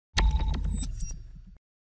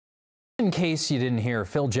In case you didn't hear,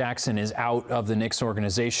 Phil Jackson is out of the Knicks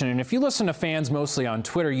organization. And if you listen to fans mostly on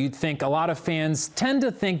Twitter, you'd think a lot of fans tend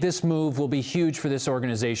to think this move will be huge for this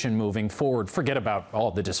organization moving forward. Forget about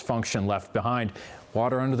all the dysfunction left behind.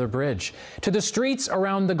 Water under the bridge. To the streets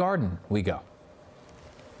around the Garden we go.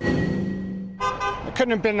 It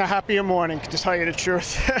couldn't have been a happier morning, to tell you the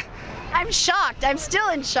truth. I'm shocked. I'm still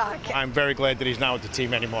in shock. I'm very glad that he's not with the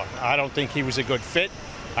team anymore. I don't think he was a good fit.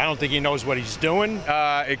 I don't think he knows what he's doing.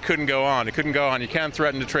 It couldn't go on. It couldn't go on. You can't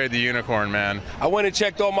threaten to trade the unicorn, man. I went and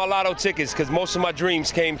checked all my lotto tickets because most of my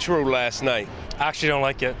dreams came true last night. I actually don't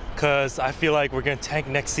like it because I feel like we're going to tank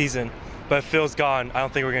next season. But if Phil's gone, I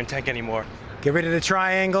don't think we're going to tank anymore. Get rid of the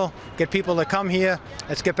triangle, get people to come here.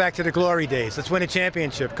 Let's get back to the glory days. Let's win a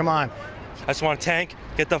championship. Come on. I just want to tank,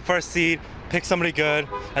 get the first seed, pick somebody good,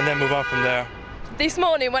 and then move on from there. This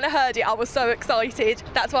morning when I heard it, I was so excited.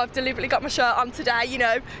 That's why I've deliberately got my shirt on today, you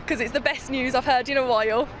know, because it's the best news I've heard in a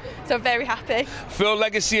while. So I'm very happy. Phil's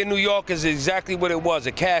legacy in New York is exactly what it was,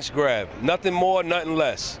 a cash grab. Nothing more, nothing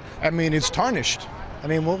less. I mean, it's tarnished. I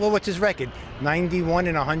mean, what's his record? 91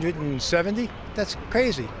 and 170? That's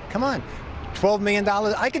crazy. Come on. $12 million.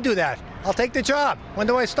 I could do that. I'll take the job. When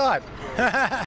do I start?